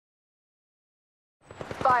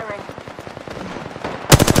firing.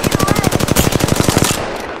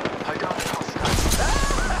 I got hostile.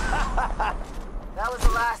 That was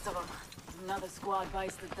the last of them. Another squad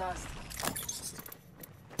bites the dust.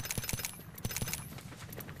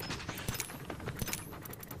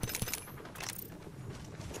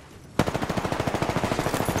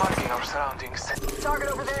 Marking our surroundings. Target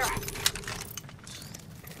over there.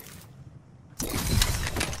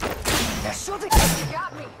 They're shooting! You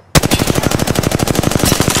got me.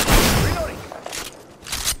 Reloading!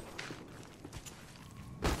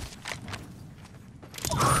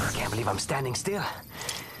 Can't believe I'm standing still.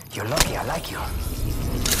 You're lucky I like you.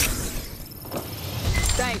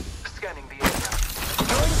 Thanks. Scanning the area.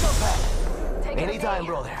 Throwing jump pad. Taking a Anytime, knee.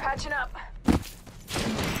 brother. Patching up.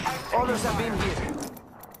 Others have been here.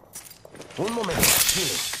 Un momento.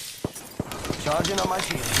 Healing. Charging on my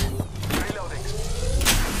shield. Reloading.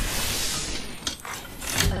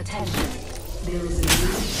 Attention. There is a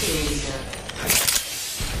new kill leader.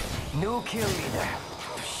 New kill leader.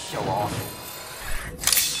 Show off.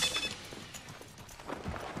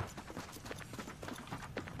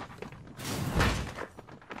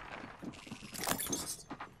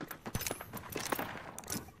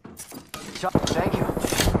 Thank you.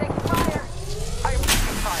 Taking fire. I'm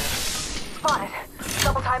taking fire. Spotted.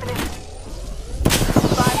 Double timing it.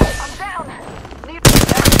 I'm down. Need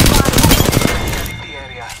Scanning the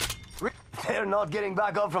area. They're not getting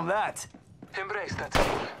back up from that. Embrace that.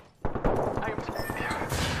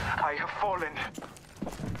 I have fallen.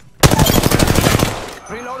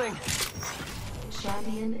 Reloading.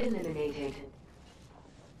 Champion eliminated.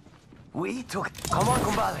 We took... Come on,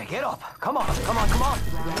 compadre. Get up. Come on, come on, come on.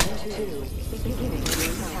 Round 2. Beginning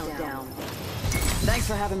ring countdown. Thanks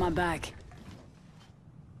for having my back.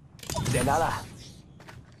 De nada.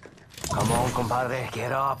 Come on, compadre.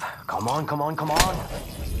 Get up. Come on, come on, come on.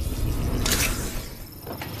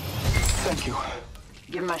 Thank you.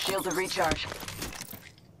 Give my shield a recharge.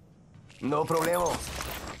 No problemo.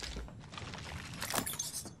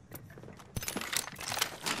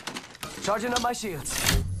 Charging up my shields.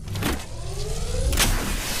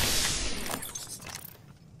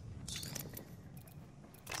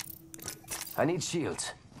 I need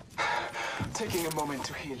shields. Taking a moment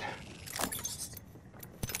to heal.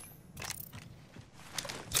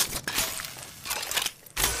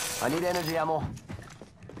 I need energy ammo.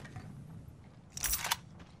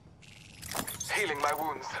 Healing my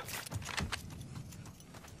wounds.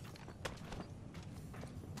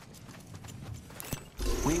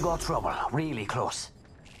 We got trouble. Really close.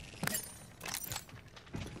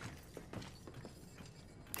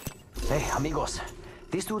 Hey, amigos.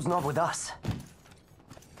 This dude's not with us.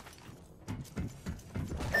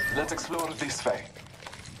 Let's explore this way.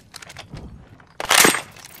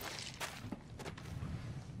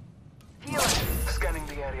 Healing. Scanning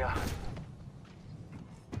the area.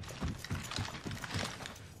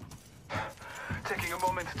 Taking a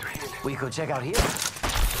moment to heal. We could check out here.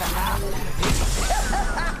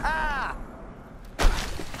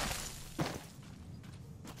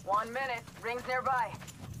 1 minute. Rings nearby.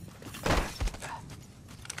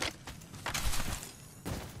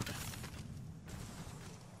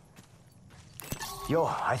 Yo,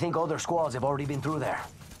 I think other squads have already been through there.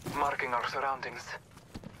 Marking our surroundings.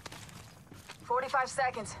 45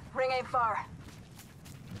 seconds. Ring ain't far.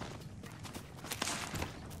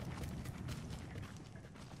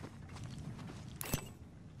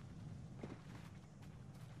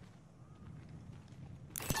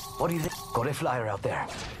 What do you think? Got a flyer out there.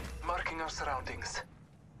 Marking our surroundings.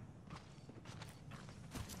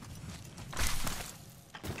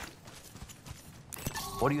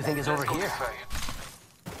 What do you think is over Let's go here? this way.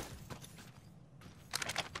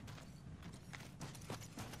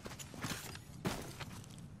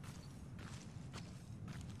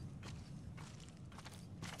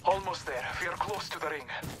 Almost there. We are close to the ring.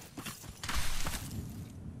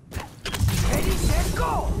 Ready, set,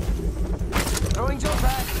 go! Throwing jump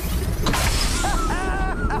pad.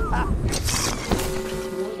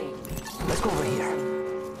 Let's go over here.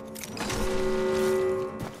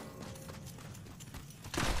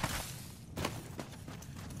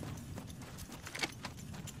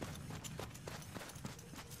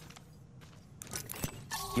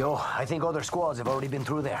 Yo, I think other squads have already been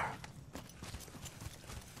through there.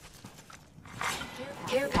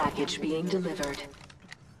 Care package being delivered.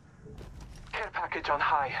 Care package on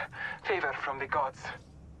high. Favor from the gods.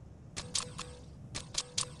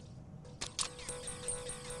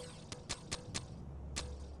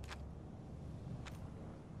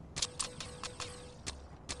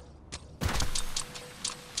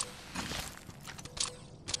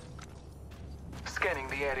 Scanning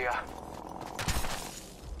the area.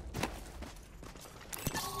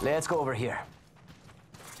 Let's go over here.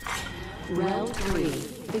 Round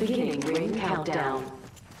 3. Beginning ring countdown.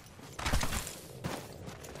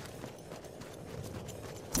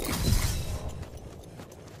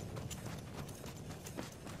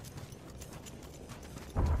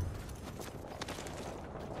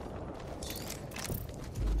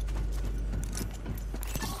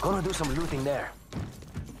 Gonna do some looting there.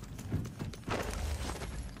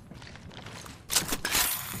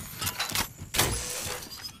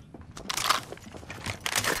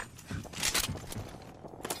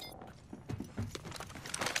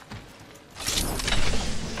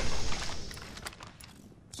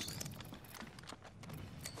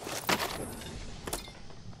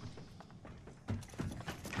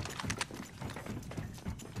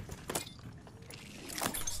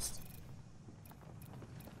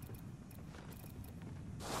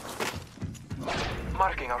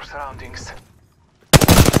 Marking our surroundings.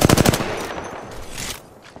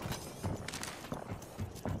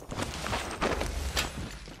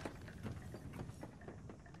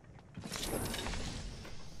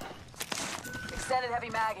 Extended heavy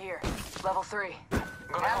mag here. Level 3.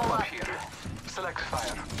 Gonna Ammo hop up up. here. Select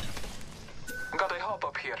fire. Got a hop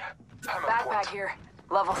up here. Hammer Backpack point. here.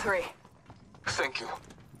 Level 3. Thank you.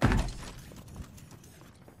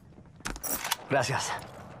 Gracias.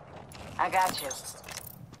 I got you.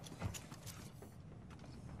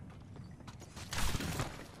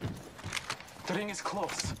 The ring is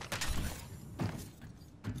close.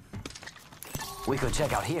 We could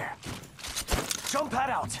check out here. Jump pad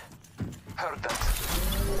out. Heard that.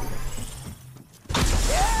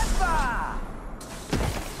 Yepa!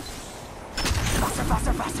 Faster,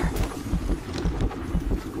 faster, faster.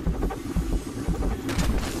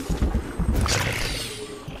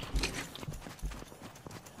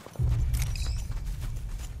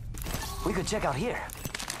 We could check out here.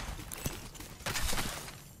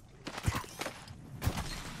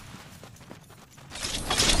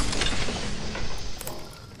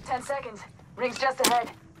 Ten seconds. Ring's just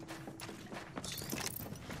ahead.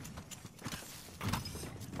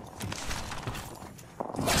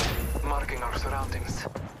 Marking our surroundings.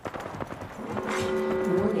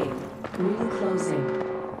 Warning. Ring closing.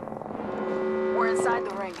 We're inside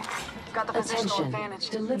the ring. Got the positional Attention. advantage.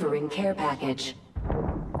 Delivering care package.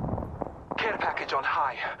 Care package on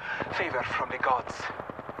high. Favor from the gods.